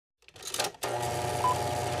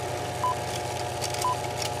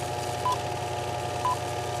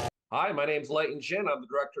Hi, my name's Leighton Jin. I'm the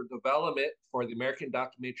Director of Development for the American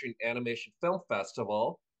Documentary and Animation Film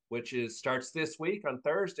Festival, which starts this week on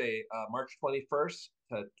Thursday, March 21st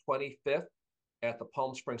to 25th at the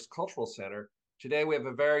Palm Springs Cultural Center. Today we have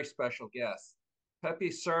a very special guest, Pepe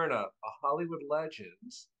Serna, a Hollywood legend,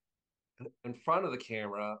 in front of the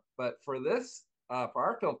camera. But for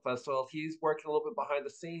our film festival, he's working a little bit behind the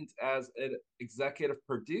scenes as an executive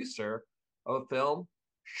producer of a film,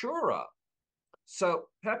 Shura. So,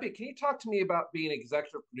 Pepe, can you talk to me about being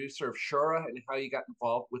executive producer of Shura and how you got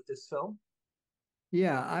involved with this film?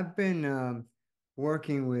 Yeah, I've been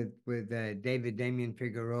working with David Damien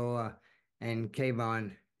Figueroa and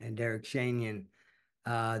Kayvon and Derek Shanian,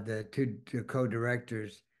 the two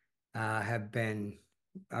co-directors. Have been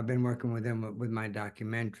I've been working with them with my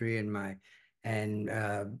documentary and my and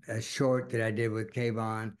a short that I did with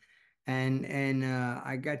Kayvon, and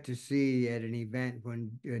I got to see at an event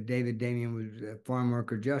when David Damien was Farm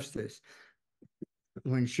Worker Justice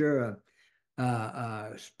when Shura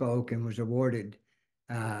spoke and was awarded,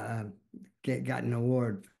 uh, got an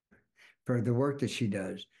award for the work that she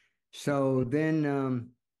does. So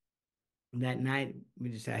then that night we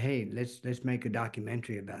decided, hey, let's make a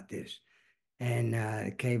documentary about this. And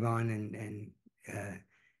Kayvon and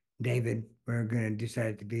David were going to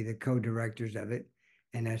decide to be the co-directors of it.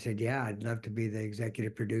 And I said, yeah, I'd love to be the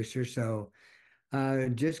executive producer. So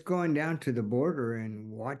just going down to the border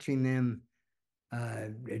and watching them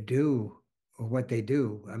do what they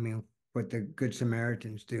do. I mean, what the Good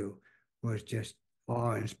Samaritans do was just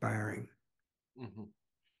awe-inspiring. Mm-hmm.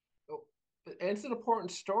 Oh, and it's an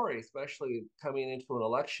important story, especially coming into an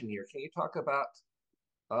election year. Can you talk about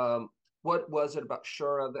um, what was it about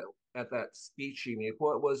Shura that at that speech you made?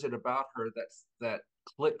 What was it about her that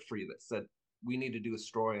clicked for you that said we need to do a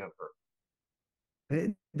story on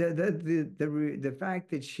her? The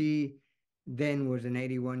fact that she then was an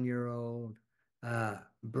 81-year-old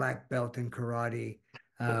black belt in karate,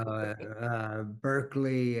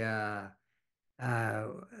 Berkeley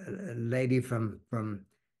lady from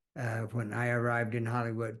when I arrived in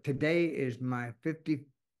Hollywood. Today is my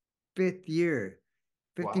 55th year.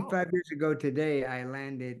 Wow. 55 years ago today, I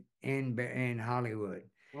landed in Hollywood.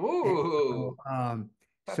 And so, Ooh, so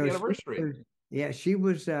happy she anniversary. was, yeah, she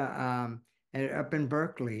was up in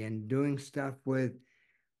Berkeley and doing stuff with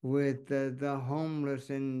the homeless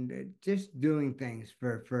and just doing things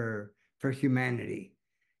for humanity.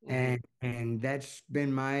 Mm-hmm. And that's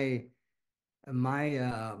been my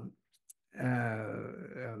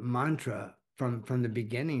mantra from the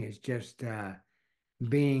beginning is just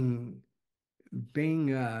being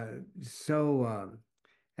being so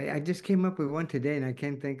I just came up with one today and I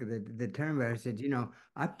can't think of the term, but I said,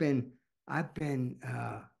 I've been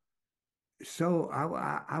so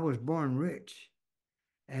I was born rich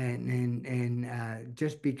and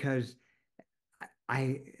just because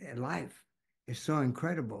life is so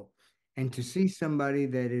incredible. And to Mm-hmm. see somebody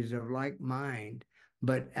that is of like mind,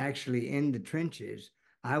 but actually in the trenches,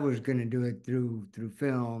 I was going to do it through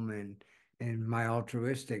film and my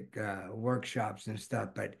altruistic workshops and stuff.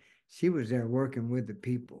 But she was there working with the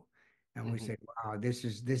people, and we Mm-hmm. said, "Wow, this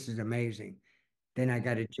is amazing." Then I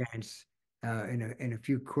got Mm-hmm. a chance in a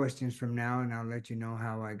few questions from now, and I'll let you know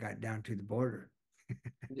how I got down to the border.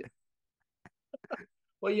 Yeah.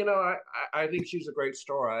 Well, I think she's a great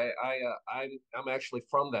story. I'm actually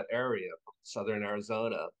from that area, from southern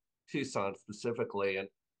Arizona, Tucson specifically, and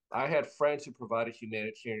I had friends who provided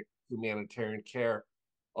humanitarian care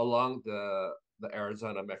along the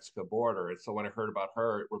Arizona Mexico border. And so when I heard about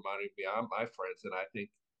her, it reminded me of my friends, and I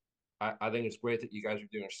think it's great that you guys are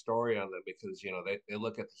doing a story on them because they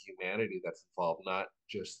look at the humanity that's involved, not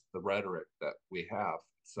just the rhetoric that we have.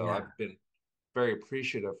 So Yeah. I've been very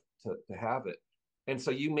appreciative to have it. And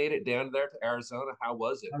so you made it down there to Arizona. How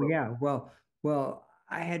was it? Oh yeah. Well,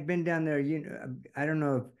 I had been down there. I don't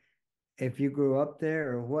know if you grew up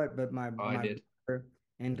there or what, but my Oh, I my did. brother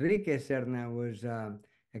Enrique Serna was a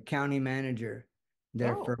county manager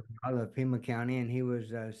there for Oh, all of Pima County, and he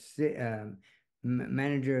was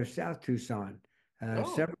manager of South Tucson oh,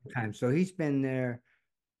 several times. So he's been there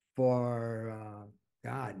for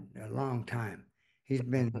God, a long time. He's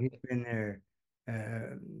been there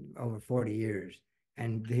over 40 years,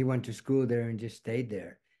 and he went to school there and just stayed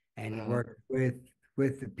there and uh, worked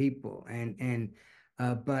with the people and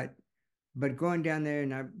but going down there,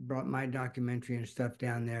 and I brought my documentary and stuff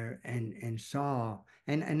down there and saw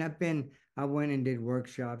and I went and did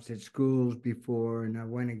workshops at schools before, and I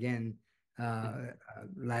went again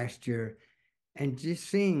last year, and just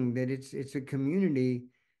seeing that it's a community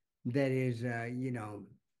that is uh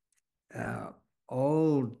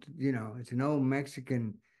old, it's an old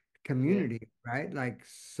Mexican Yeah. community, right? Like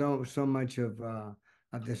so much of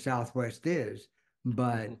the Southwest is,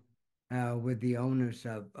 but Hmm. with the onus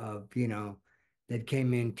of that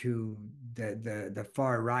came into the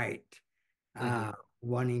far right, Hmm.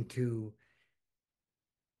 wanting to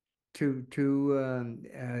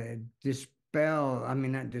dispel, I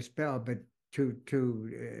mean not dispel, but to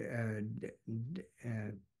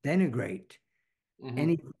denigrate Hmm.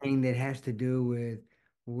 anything that has to do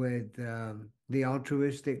with the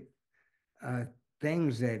altruistic uh,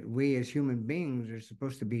 things that we as human beings are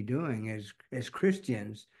supposed to be doing as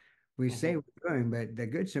Christians. We say Hmm. we're doing, but the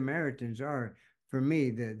Good Samaritans are, for me,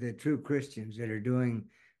 the true Christians that are doing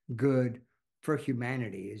good for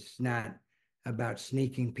humanity. It's not about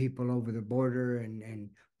sneaking people over the border and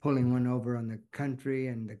pulling one over on the country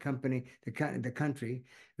and the company, the country.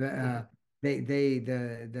 Hmm. Uh,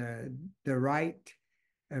 the right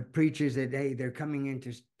preaches that, hey, they're coming in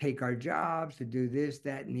to take our jobs, to do this,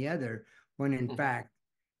 that, and the other, when in Hmm. fact,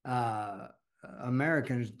 uh,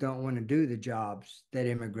 Americans don't want to do the jobs that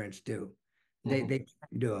immigrants do. Hmm. They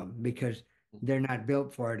can't do them because they're not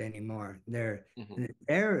built for it anymore. Hmm.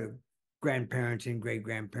 Their grandparents and great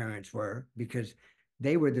grandparents were, because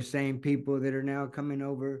they were the same people that are now coming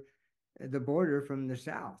over the border from the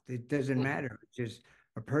south. It doesn't Hmm. matter. It's just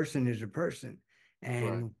a person is a person. Right.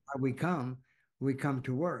 And we come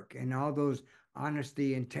to work. And all those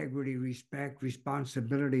honesty, integrity, respect,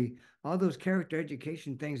 responsibility, all those character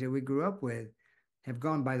education things that we grew up with have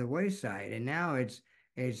gone by the wayside. And now it's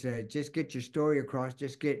just get your story across,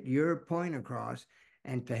 just get your point across,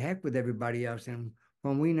 and to heck with everybody else. And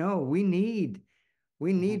when we know we Hmm. need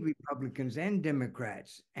Republicans and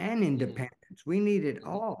Democrats and Hmm. independents. We need it Hmm.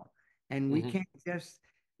 all. And we Hmm. can't just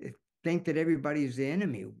think that everybody's the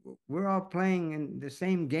enemy. We're all playing in the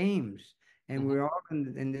same games and Hmm. we're all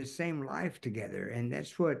in the same life together. And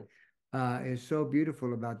that's what is so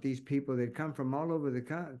beautiful about these people that come from all over the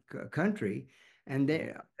country. And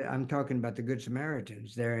I'm talking about the Good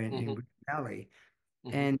Samaritans there in Hmm. Green Valley.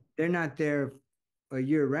 Hmm. And they're not there a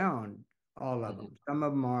year round, all of Hmm. them. Some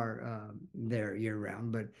of them are there year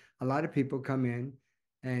round, but a lot of people come in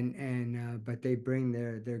and but they bring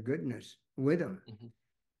their goodness with them Hmm.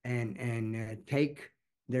 and take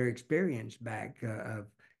their experience back of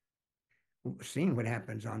seeing what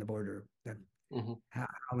happens on the border, Hmm.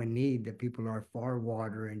 how in need the people are for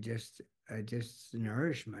water and just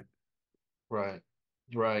nourishment. Right.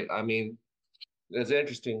 Right. I mean, it's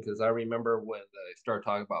interesting because I remember when they started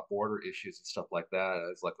talking about border issues and stuff like that. I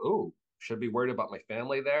was like, "Oh, should be worried about my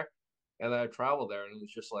family there." And then I traveled there, and it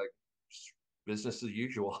was just like business as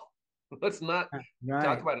usual. Let's not talk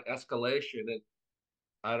Right. about an escalation. And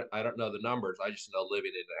I don't know the numbers. I just know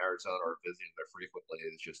living in Arizona or visiting there frequently,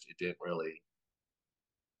 it's just it didn't really.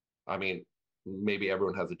 I mean, maybe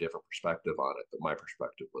everyone has a different perspective on it, but my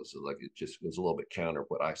perspective was like it just was a little bit counter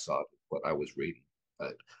what I saw, what I was reading.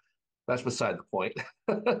 But that's beside the point.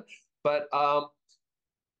 But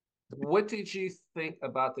what did you think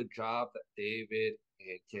about the job that David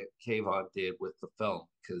and Kayvon did with the film?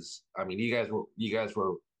 Because I mean, you guys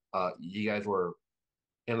were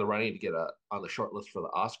in the running to get on the short list for the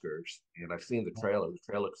Oscars, and I've seen the trailer. The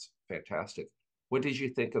trailer looks fantastic. What did you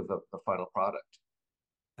think of the final product?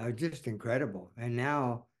 Just incredible. And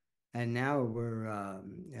now we're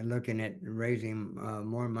looking at raising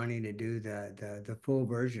more money to do the full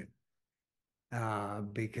version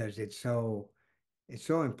because it's so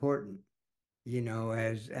important,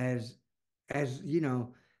 as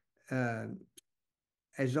uh,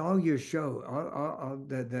 as all your show, all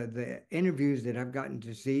the interviews that I've gotten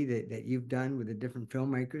to see that you've done with the different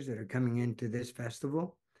filmmakers that are coming into this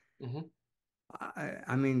festival. Mm-hmm.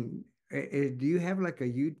 I mean, do you have like a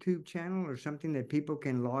YouTube channel or something that people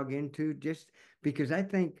can log into? Just because I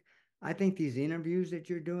think these interviews that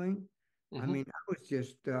you're doing, I Mm-hmm. mean, I was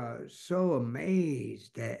just so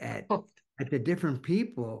amazed at the different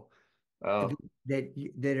people Oh.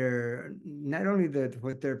 that are not only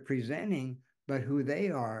what they're presenting, but who they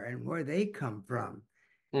are and where they come from,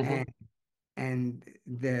 Mm-hmm. and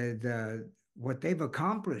the what they've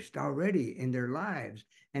accomplished already in their lives.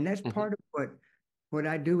 And that's Mm-hmm. part of what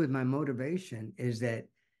I do with my motivation is that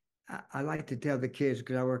I like to tell the kids,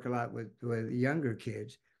 because I work a lot with younger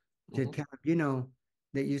kids, to Mm-hmm. tell them,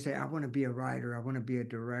 that you say, I want to be a writer, I want to be a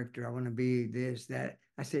director, I want to be this, that.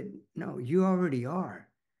 I said, no, you already are.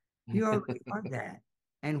 You already are that.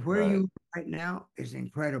 And where Right. you are right now is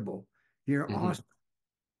incredible. You're Mm-hmm. awesome.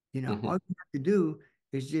 Mm-hmm. All you have to do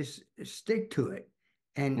is just stick to it.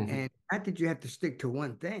 And Mm-hmm. and not that you have to stick to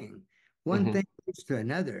one thing. One Mm-hmm. thing leads to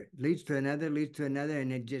another, leads to another, leads to another,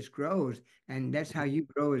 and it just grows. And that's how you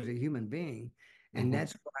grow as a human being. And Mm-hmm.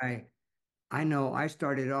 that's why I know I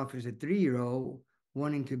started off as a 3-year-old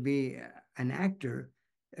wanting to be an actor,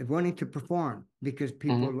 wanting to perform because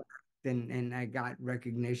people Hmm. laughed and I got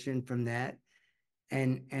recognition from that.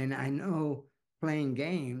 And I know playing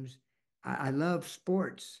games, I love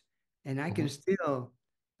sports and Hmm.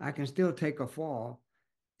 I can still take a fall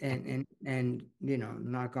and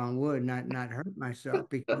knock on wood, not hurt myself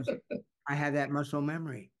because I have that muscle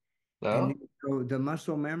memory. And No. so the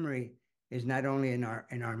muscle memory is not only in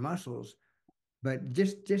our muscles, but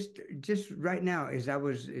just right now, as I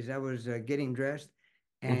was getting dressed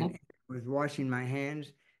Hmm. and was washing my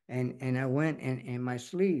hands, and I went and my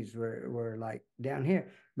sleeves were like down here,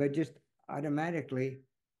 but just automatically,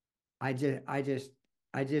 I just I just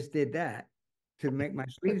I just did that to make my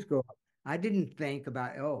sleeves go up. I didn't think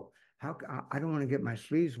about, oh, I don't want to get my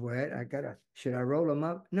sleeves wet. Should I roll them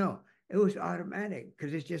up? No, it was automatic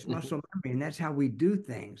because it's just Hmm. muscle memory, and that's how we do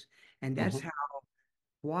things, and that's Hmm. how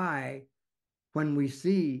why when we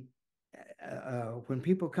see when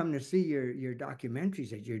people come to see your documentaries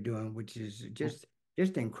that you're doing, which is just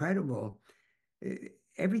incredible,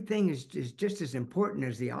 everything is just as important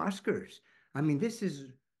as the Oscars. I mean, this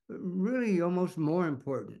is really almost more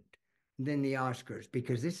important than the Oscars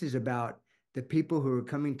because this is about the people who are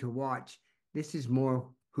coming to watch. This is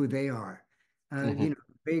more who they are. Hmm.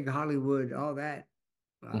 Big Hollywood, all that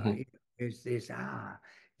Hmm.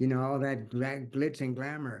 all that glitz and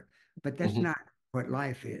glamour, but that's Hmm. not what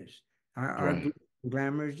life is. Our Right. glitz and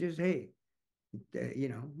glamour is just, hey,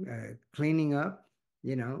 cleaning up,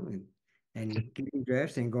 and getting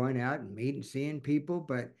dressed and going out and meeting, seeing people,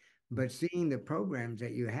 but seeing the programs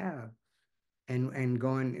that you have and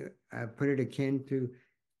going, put it akin to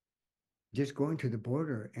just going to the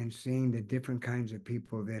border and seeing the different kinds of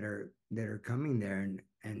people that are coming there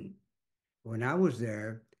and when I was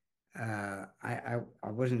there, I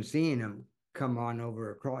wasn't seeing them come on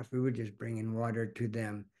over across. We were just bringing water to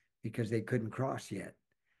them because they couldn't cross yet.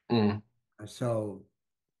 Mm. So,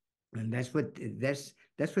 and that's what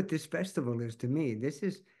this festival is to me. This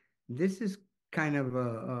is kind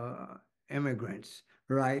of immigrants,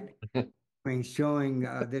 right? I mean, showing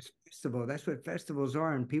this festival. That's what festivals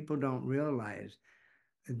are, and people don't realize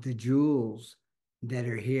the jewels that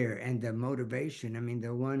are here and the motivation. I mean,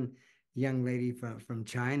 the one young lady from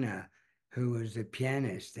China who was a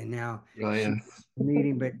pianist, and now Oh she's yeah.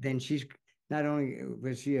 meeting, but then she's not only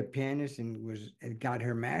was she a pianist and got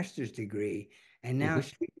her master's degree, and now Hmm.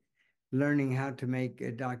 she's learning how to make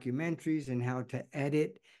documentaries and how to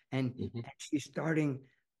edit, Hmm. and she's starting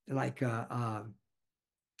like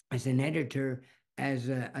as an editor as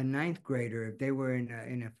a ninth grader if they were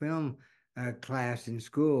in a film class in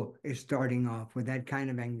school is starting off with that kind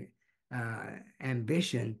of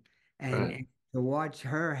ambition Right. and to watch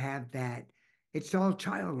her have that it's all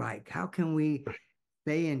childlike. How can we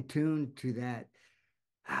stay in tune to that?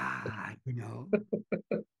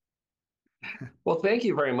 Well, thank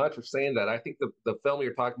you very much for saying that. I think the film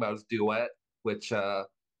you're talking about is Duet, which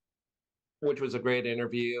which was a great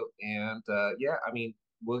interview. And yeah, I mean,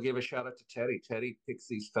 we'll give a shout out to Teddy. Teddy picks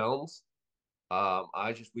these films.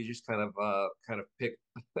 I just we just kind of pick.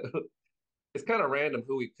 It's kind of random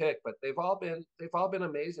who we pick, but they've all been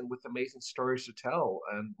amazing with amazing stories to tell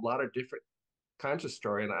and a lot of different kinds of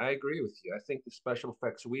story. And I agree with you. I think the special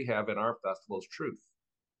effects we have in our festival is truth,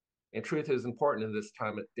 and truth is important in this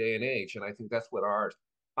time day and age. And I think that's what ours.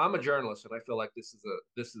 I'm a journalist, and I feel like this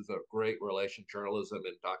is a great relation, journalism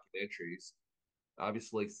and documentaries.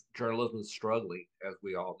 Obviously, journalism is struggling, as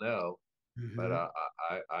we all know, but Mhm.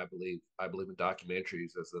 I believe in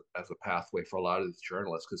documentaries as a pathway for a lot of these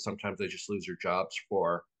journalists because sometimes they just lose their jobs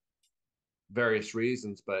for various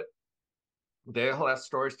reasons, but they all have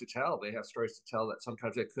stories to tell. They have stories to tell that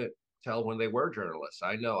sometimes they couldn't tell when they were journalists.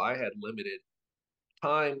 I know I had limited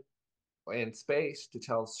time and space to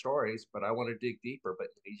tell stories, but I want to dig deeper. But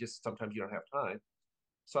you just sometimes you don't have time.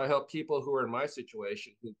 So I help people who are in my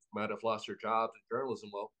situation who might have lost their jobs in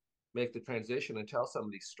journalism will make the transition and tell some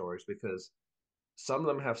of these stories because some of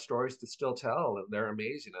them have stories to still tell and they're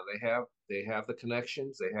amazing and they have the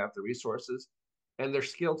connections, they have the resources, and they're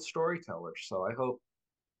skilled storytellers. So I hope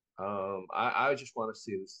I just want to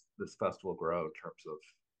see this festival grow in terms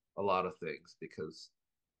of a lot of things because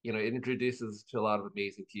it introduces to a lot of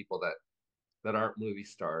amazing people that aren't movie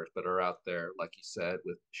stars but are out there, like you said,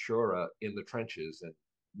 with Shura in the trenches and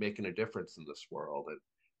making a difference in this world.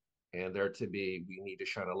 And there to be, we need to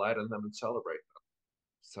shine a light on them and celebrate them.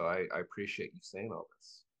 So I appreciate you saying all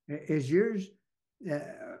this. Is yours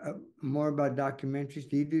more about documentaries?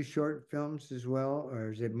 Do you do short films as well,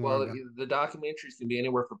 or is it more Well, about? the documentaries can be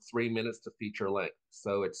anywhere from 3 minutes to feature length,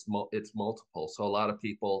 so it's multiple. So a lot of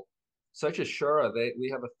people such as Shura, we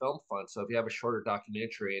have a film fund. So if you have a shorter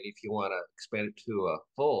documentary and if you want to expand it to a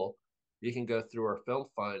full, you can go through our film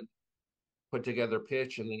fund, put together a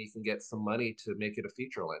pitch, and then you can get some money to make it a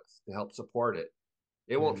feature length to help support it.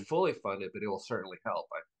 It won't Mm. fully fund it, but it will certainly help.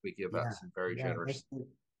 We give out Yeah, some very yeah, generous and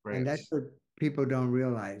that's grants. what people don't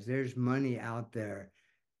realize. There's money out there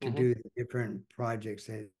to Hmm. do the different projects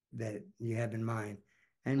that you have in mind.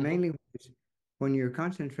 And Hmm. mainly when you're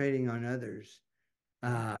concentrating on others,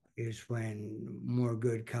 Hmm. is when more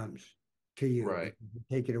good comes to you Right. because you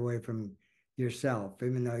take it away from yourself,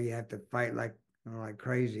 even though you have to fight like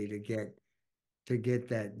crazy to get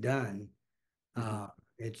that done. Hmm. Uh,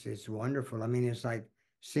 it's wonderful. I mean, it's like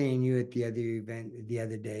seeing you at the other event the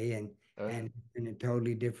other day, Oh yeah. and in a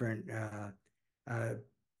totally different uh,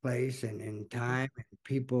 place and Hmm. time, and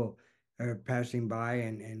people are passing by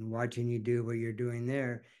and watching you do what you're doing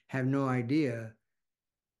there, have no idea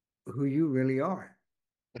who you really are,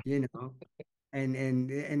 you know. And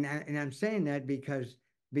I'm saying that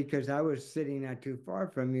because I was sitting not too far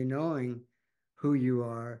from you, knowing who you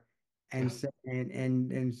are, and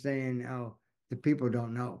saying, oh, the people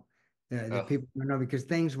don't know, the Oh, people don't know because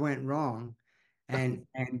things went wrong, and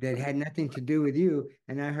that had nothing to do with you.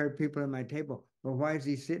 And I heard people at my table, well, why is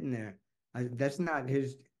he sitting there? That's not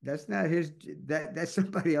his. That's not his. That's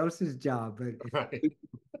somebody else's job. But right.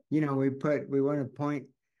 we want to point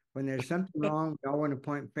when there's something wrong, we all want to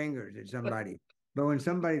point fingers at somebody. But when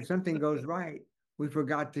something goes right, we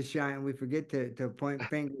forget to point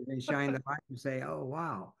fingers and shine the light and say, oh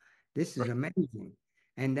wow, this is Right. amazing.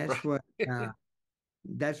 And Right.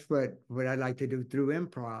 that's what I like to do through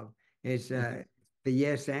improv is Hmm. the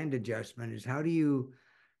yes and adjustment is how do you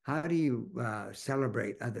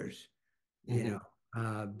celebrate others, you Hmm.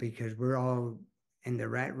 know, because we're all in the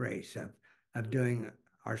rat race of doing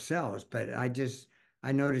ourselves. But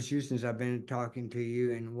I noticed you since I've been talking to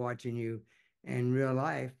you and watching you in real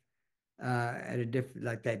life at a different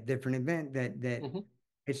like that different event that Hmm.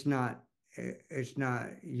 it's not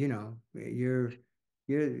you're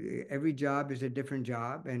every job is a different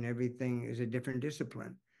job and everything is a different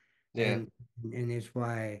discipline, Yeah. and it's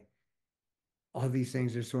why all these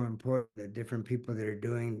things are so important. The different people that are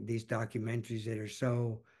doing these documentaries that are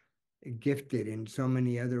so gifted in so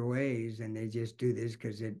many other ways, and they just do this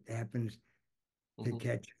because it happens to Hmm.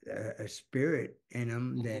 catch a spirit in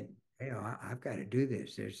them Hmm. that I've got to do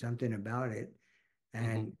this. There's something about it, Hmm.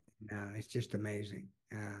 and it's just amazing.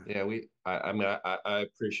 Yeah, I mean, I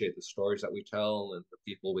appreciate the stories that we tell and the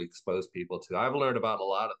people we expose people to. I've learned about a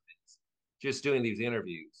lot of things just doing these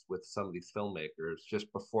interviews with some of these filmmakers.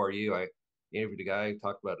 Just before you, I interviewed a guy who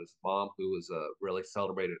talked about his mom, who was a really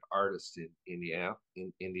celebrated artist in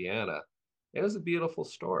Indiana. It was a beautiful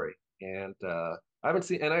story, and I haven't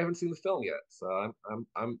seen the film yet, so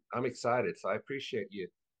I'm excited. So I appreciate you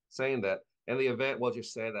saying that. And the event, we'll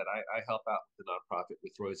just say that I help out with the nonprofit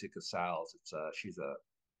with Rosie Casals. She's a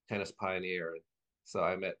tennis pioneer. And so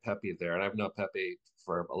I met Pepe there, and I've known Pepe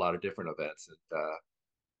for a lot of different events.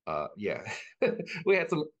 And yeah, we had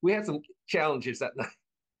some challenges that night,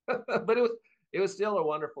 but it was still a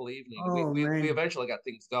wonderful evening. Oh We man, eventually got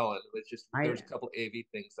things going. It's just there's I a couple AV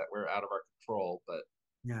things that were out of our control, but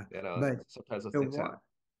yeah, you know but sometimes those to things happen. watch,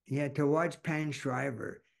 yeah, to watch Pan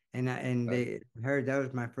Shriver, and Right? they heard that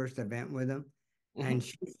was my first event with him, Hmm. and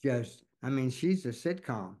I mean, she's a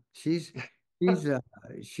sitcom. She's a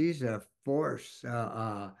she's a force,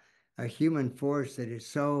 a human force that is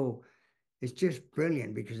so it's just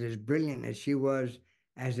brilliant because as brilliant as she was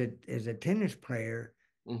as a tennis player,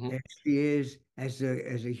 Hmm. as she is as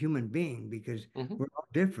a human being because Hmm. we're all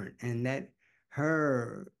different, and that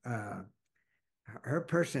her uh, her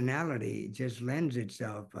personality just lends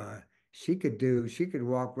itself. She could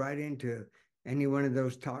walk right into any one of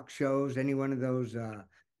those talk shows, any one of those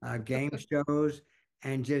game shows,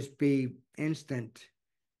 and just be instant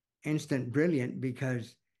brilliant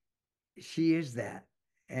because she is that.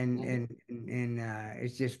 And Hmm.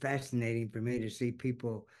 it's just fascinating for me to see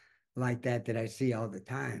people like that I see all the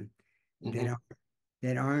time that Hmm. are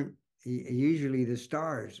that aren't usually the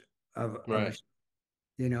stars of a Right.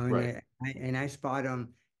 and Right. I spot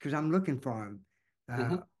them because I'm looking for them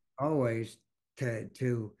Hmm. always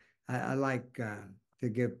I like to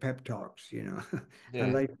give pep talks, I Yeah.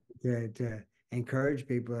 like to encourage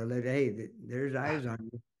people. I let, hey, there's eyes on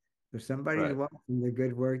you. If somebody's Right. watching the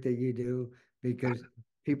good work that you do, because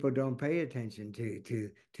people don't pay attention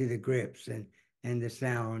to the grips and the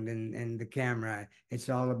sound and the camera. It's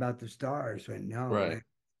all about the stars. But no, Right. man,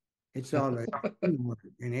 it's all a teamwork,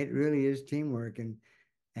 and it really is teamwork.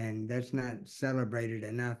 And that's not celebrated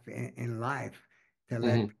enough in life to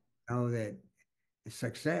let Hmm. people know that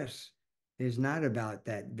success is not about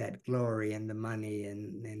that glory and the money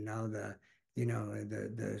and all the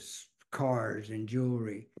cars and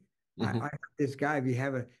jewelry. I Hmm. heard this guy, if you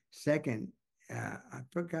have a second, I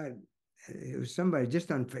forgot, it was somebody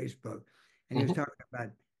just on Facebook, and he was Hmm. talking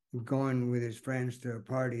about going with his friends to a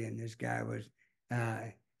party, and this guy was uh,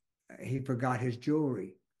 he forgot his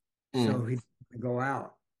jewelry, so Mm. he didn't go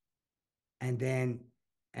out, and then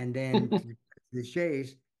to the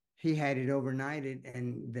chase, he had it overnighted,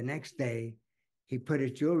 and the next day he put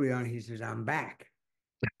his jewelry on. He says, "I'm back."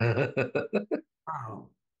 Wow,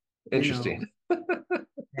 you know Interesting.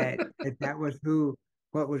 that was who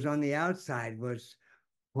what was on the outside was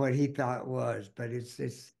what he thought was, but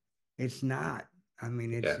it's not. I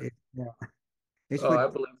mean, Yeah. it's Oh,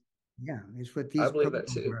 what it's what I these believe that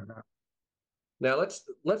programs too. are about. Now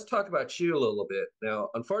let's talk about you a little bit. Now,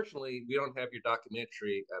 unfortunately, we don't have your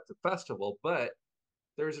documentary at the festival, but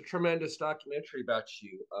there's a tremendous documentary about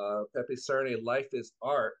you, Pepe Serna, Life is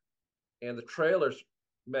Art, and the trailer's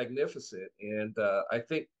magnificent. And I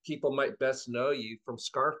think people might best know you from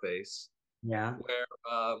Scarface, Yeah, where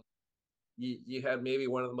you had maybe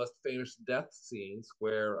one of the most famous death scenes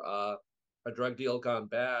where a drug deal gone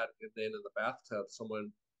bad, and then in the bathtub,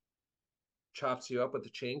 someone chops you up with a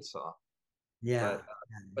chainsaw. But yeah, uh,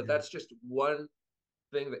 but yeah. that's just one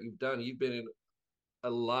thing that you've done. You've been in a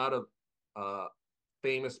lot of uh,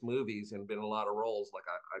 famous movies and been in a lot of roles. Like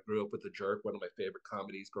I grew up with The Jerk, one of my favorite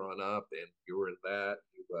comedies growing up, and you were in that.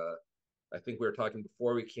 I think we were talking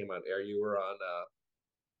before we came on air. You were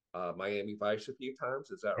on Miami Vice a few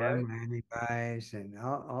times. Is that Yeah, right? Miami Vice and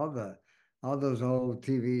all those old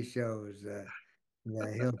TV shows, the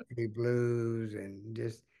Hill City Blues, and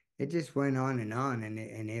just it just went on,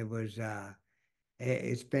 and it was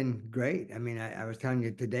it's been great. I mean, I was telling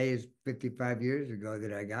you today is 55 years ago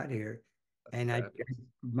that I got here, That's and I fabulous.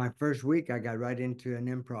 my first week I got right into an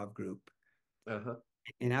improv group, Uh-huh.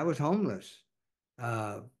 and I was homeless.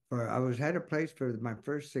 For I was had a place for my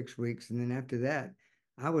first 6 weeks, and then after that,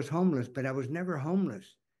 I was homeless, but I was never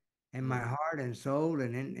homeless in my Mm. heart and soul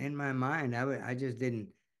and in my mind. I just didn't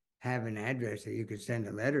have an address that you could send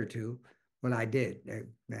a letter to. Well, I did.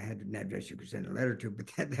 I had an address you could send a letter to, but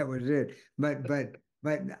that was it.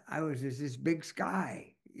 But I was just this big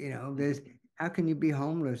sky, this Mhm. how can you be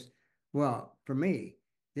homeless? Well, for me,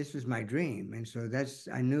 this was my dream. And so that's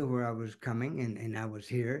I knew where I was coming and I was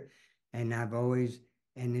here. And I've always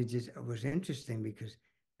and it was interesting because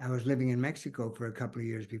I was living in Mexico for a couple of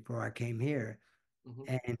years before I came here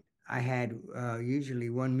Mhm. and I had usually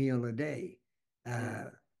one meal a day. Mm.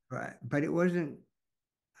 Uh, but it wasn't,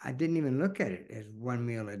 I didn't even look at it as one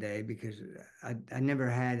meal a day because I never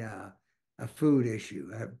had a food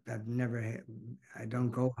issue. I've never had, I don't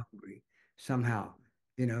Mhm. go hungry somehow,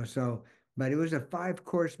 so, but it was a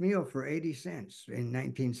five-course meal for 80 cents in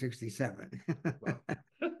 1967. Wow.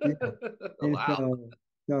 Yeah. And Wow.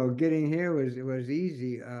 so getting here was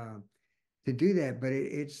easy. To do that, but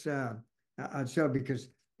it's so because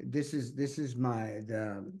this is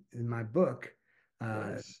my book,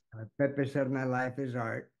 Nice. Pepe Serna, Life is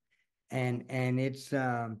Art, and it's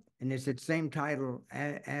the same title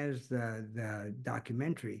as the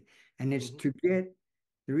documentary, and it's Mhm. to get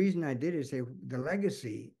the reason I did is say the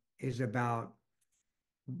legacy is about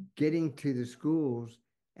getting to the schools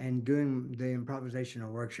and doing the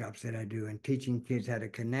improvisational workshops that I do and teaching kids how to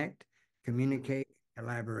connect, Mhm. communicate,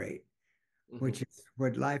 collaborate, which Mhm. is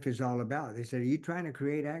what life is all about. They said, "Are you trying to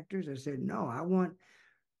create actors?" I said, "No, I want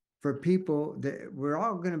for people that we're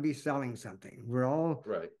all going to be selling something. We're all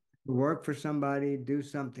Right. work for somebody, do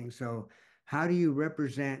something. So, how do you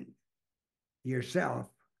represent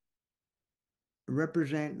yourself,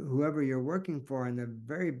 represent whoever you're working for in the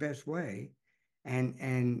very best way?"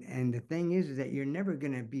 And the thing is that you're never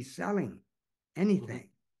going to be selling Mhm. anything.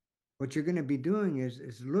 What you're going to be doing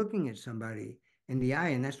is looking at somebody in the eye,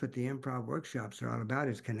 and that's what the improv workshops are all about,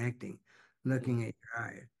 is connecting, looking Mhm. at your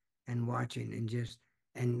eye and watching and just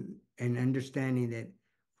and understanding that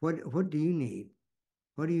what do you need?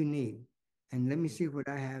 What do you need? And let me Mhm. see what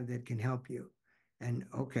I have that can help you. And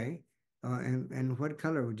okay, and what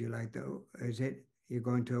color would you like though? Is it you're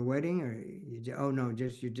going to a wedding or oh no,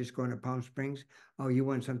 just you're just going to Palm Springs? Oh, you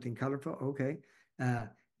want something colorful? Okay. Uh,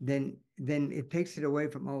 then it takes it away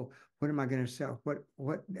from what am I going to sell? What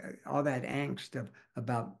all that angst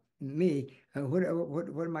about me? What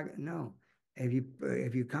am I? No.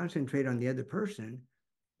 If you concentrate on the other person,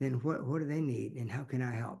 then what do they need and how can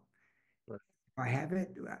I help? Right. If I have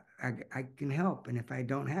it, I can help. And if I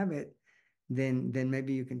don't have it, then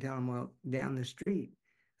maybe you can tell them, well, down the street,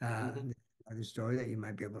 Mhm. there's another store that you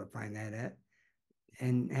might be able to find that at,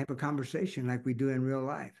 and have a conversation like we do in real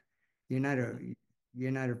life. You're not Mhm.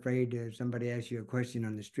 you're not afraid if somebody asks you a question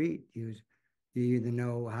on the street. You either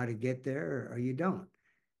know how to get there or you don't.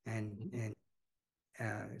 Mhm.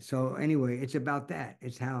 And so anyway, it's about that.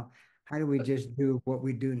 It's how do we just do what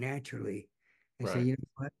we do naturally and say, Right. you know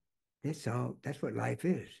what? That's what life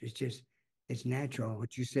is. It's natural.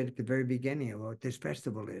 What you said at the very beginning of what this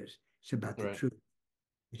festival is. It's about the Right. truth.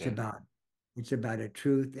 It's Yeah. about it's about a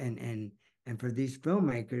truth and for these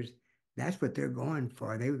filmmakers, that's what they're going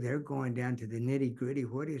for. They're going down to the nitty-gritty.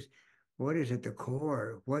 What is at the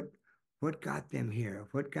core? What got them here?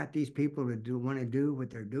 What got these people to do want to do what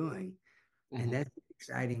they're doing? And Hmm. that's the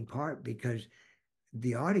exciting part because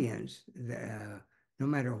the audience, no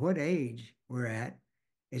matter what age we're at,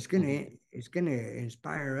 Hmm. it's gonna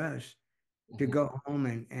inspire us to Hmm. go home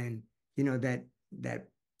and that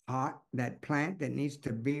that plant that needs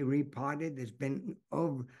to be repotted that's been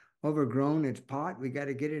overgrown its pot. We got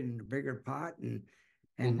to get it in a bigger pot Hmm.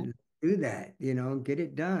 and do that. Get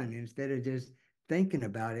it done instead of just thinking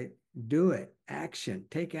about it. Do it. Action.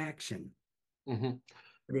 Take action. Hmm.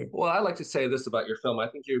 It- Well, I like to say this about your film. I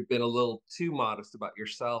think you've been a little too modest about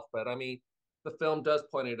yourself, but I mean, the film does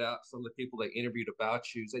point it out. Some of the people they interviewed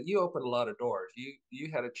about you is that you opened a lot of doors.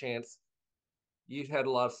 You had a chance. You had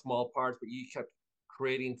a lot of small parts, but you kept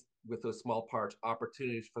creating with those small parts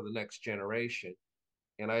opportunities for the next generation.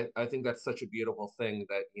 And I think that's such a beautiful thing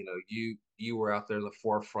that you were out there in the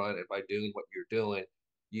forefront, and by doing what you're doing,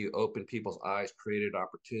 you opened people's eyes, created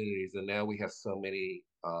opportunities, and now we have so many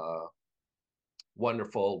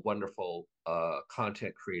wonderful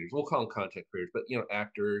content creators. We'll call them content creators, but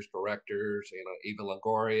actors, directors, Eva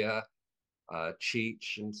Longoria,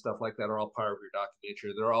 Cheech, and stuff like that are all part of your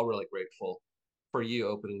documentary. They're all really grateful for you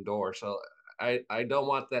opening doors. So I don't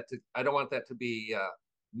want that to be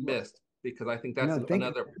missed, because I think that's no,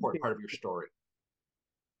 another important part of your story.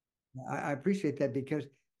 I appreciate that because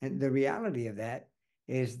and the reality of that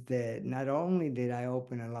is that not only did I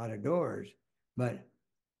open a lot of doors, but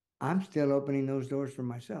I'm still opening those doors for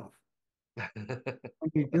myself.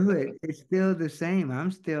 When you do it, it's still the same. I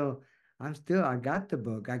got the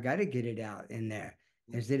book. I got to get it out in there.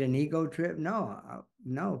 Is it an ego trip? No,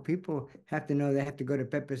 no. People have to know they have to go to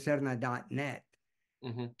pepeserna.net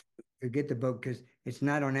Hmm. to get the book because it's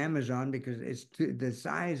not on Amazon because the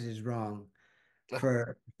size is wrong.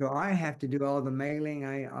 So I have to do all the mailing.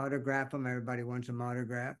 I autograph them. Everybody wants them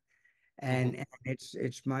autographed, Hmm. and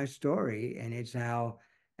it's my story, and it's how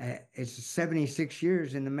it's 76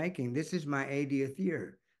 years in the making. This is my 80th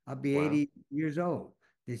year. I'll be Wow. 80 years old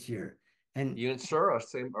this year, and You and Shura,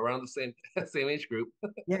 same around the same same age group.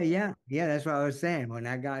 yeah, yeah, yeah. That's what I was saying. When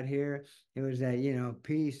I got here, it was that,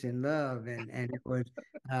 peace and love, and it was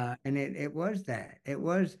that. It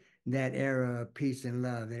was that era of peace and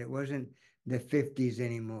love, and it wasn't the 50s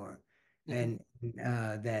anymore. Hmm. And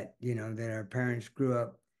that, that our parents grew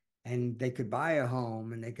up and they could buy a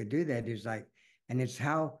home and they could do that. It's like, and it's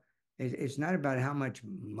not about how much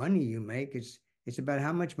money you make, it's about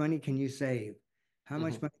how much money can you save? How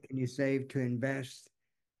much Hmm. money can you save to invest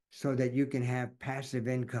so that you can have passive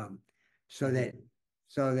income, so Hmm. that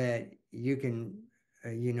so that you can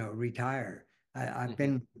retire. I've Hmm.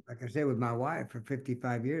 been, like I said, with my wife for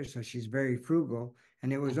 55 years, so she's very frugal,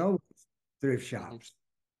 and it was Hmm. always thrift Hmm. shops.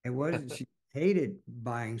 It was She hated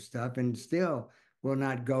buying stuff and still will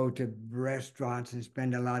not go to restaurants and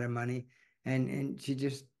spend a lot of money. And she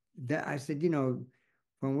just that I said,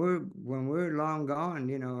 when we're long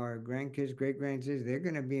gone, our grandkids, great grandkids, they're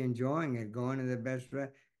going to be enjoying it, going to the best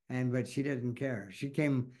but she doesn't care. She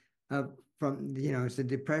came up from, it's the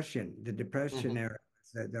depression Hmm. era,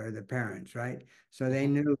 or the parents, right? So they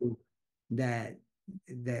Hmm. knew that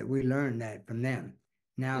that we learned that from them.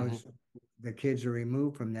 Now Hmm. it's the kids are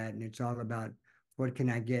removed from that, and it's all about what can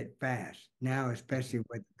I get fast. Now, Hmm. especially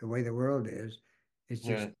with the way the world is, it's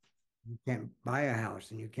just Yeah. you can't buy a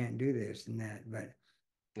house and you can't do this and that. But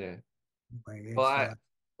Yeah. anyway, Well,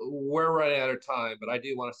 we're running out of time, but I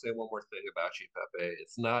do want to say one more thing about you, Pepe.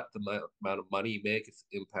 It's not the amount of money you make; it's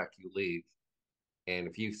the impact you leave. And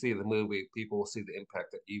if you see the movie, people will see the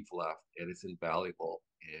impact that you've left, and it's invaluable.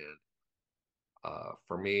 And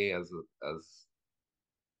for me, as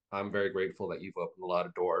I'm very grateful that you've opened a lot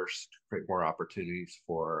of doors to create more opportunities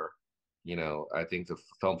for, I think the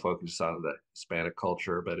film focuses on the Hispanic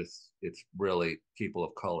culture, but it's really people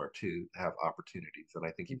of color to have opportunities, and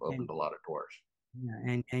I think you've and opened a lot of doors.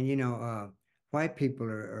 yeah, and white people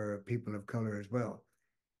are people of color as well.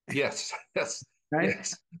 Yes, yes, Right?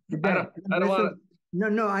 yes. I don't That's want what, to. no,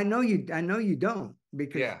 no, I know you don't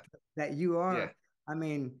because Yeah, that you yeah. are, I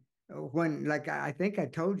mean, when, like, I think I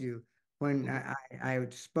told you when Hmm. I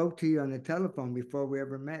spoke to you on the telephone before we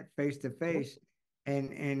ever met face to Hmm. face,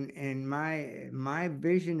 and my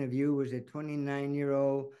vision of you was a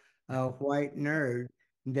 29-year-old white nerd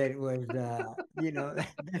that was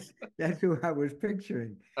that's who I was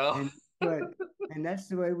picturing. Oh, And but and that's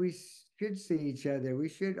the way we should see each other. We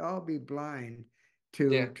should all be blind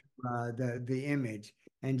yeah. to the image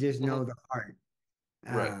and just Hmm. know the heart.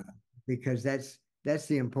 Right. Uh because that's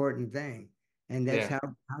the important thing. And that's Yeah.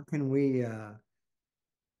 how can we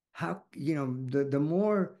how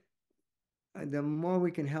the more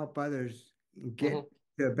we can help others Hmm. get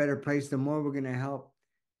to a better place, the more we're going to help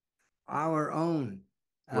our own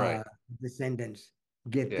Right. uh, descendants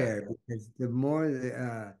get Yeah. there. Because the more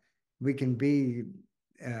we can be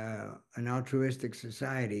an altruistic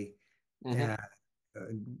society, Hmm. uh,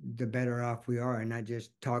 the better off we are, and not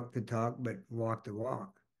just talk the talk, but walk the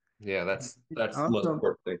walk. Yeah. That's the most Also,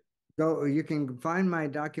 important thing. go, you can find my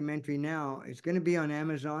documentary now. It's going to be on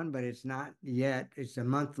Amazon, but it's not yet. It's a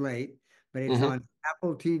month late, but it's Hmm. on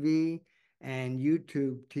Apple TV and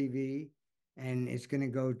YouTube TV, and it's going to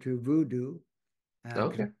go to Vudu because I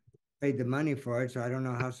Okay. paid the money for it, so I don't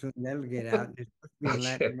know how soon that'll get out. And it's supposed to be in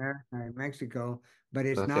Latin Okay. America and Mexico, but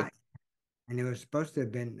it's Okay. not. And it was supposed to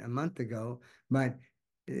have been a month ago, but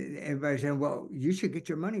everybody said, "Well, you should get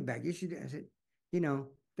your money back. You should." I said,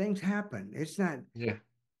 things happen. It's not Yeah.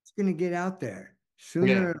 it's going to get out there Yeah.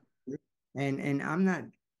 sooner. And I'm not,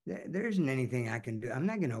 there isn't anything I can do. I'm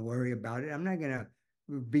not going to worry about it. I'm not going to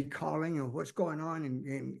be calling and what's going on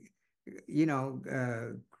and you know,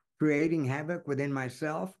 uh, creating havoc within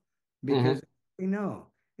myself Hmm. because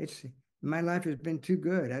it's my life has been too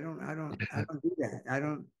good. I don't do that. I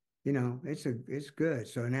don't, it's good.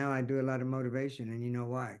 So now I do a lot of motivation and you know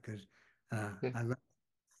why? Because I love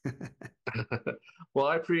Well,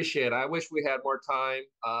 I appreciate it. I wish we had more time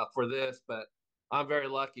for this, but I'm very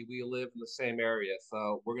lucky. We live in the same area,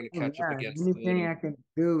 so we're going to Oh catch up yeah, again soon. anything And I can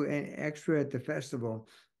do extra at the festival,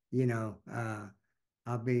 you know, uh,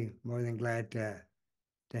 I'll be more than glad to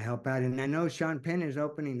help out. And I know Sean Penn is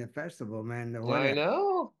opening the festival, man. What I an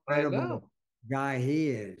know, I know. incredible guy he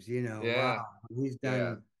is, Yeah, Wow. He's yeah. done He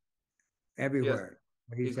has, everywhere.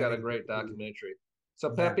 He's he's got got to a get great to. documentary. So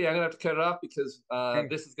Yeah. Pepe, I'm gonna have to cut it off because Hey,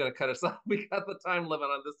 this is gonna cut us off. We got the time limit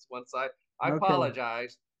on this one side. I okay.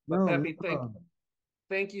 apologize, but No, Pepe, no.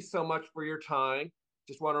 thank you so much for your time.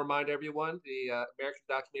 Just want to remind everyone the American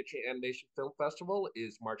Documentary Animation Film Festival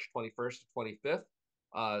is March 21st to 25th.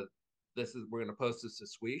 Uh, we're going to post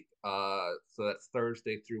this week, so that's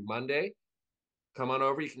Thursday through Monday. Come on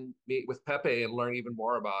over. You can meet with Pepe and learn even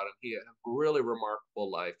more about him. He has a really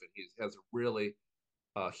remarkable life, and he has a really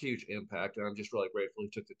huge impact. And I'm just really grateful he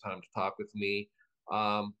took the time to talk with me.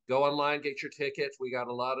 Go online, get your tickets. We got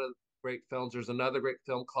a lot of great films. There's another great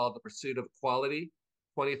film called The Pursuit of Equality,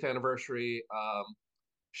 20th anniversary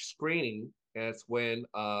screening. And it's when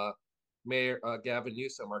Mayor Gavin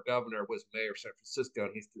Newsom, our governor, was mayor of San Francisco,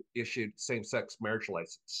 and he issued same-sex marriage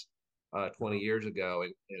license 20 Oh, years ago,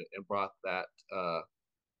 and brought that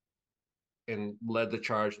and led the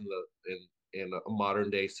charge in a modern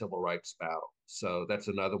day civil rights battle. So that's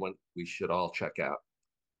another one we should all check out.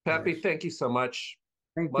 Pepe, yes. thank you so much.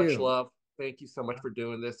 Thank Much you. love. Thank you so much for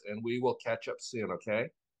doing this, and we will catch up soon. Okay.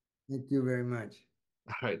 Thank you very much.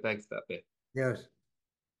 All right. Thanks, Pepe. Yes.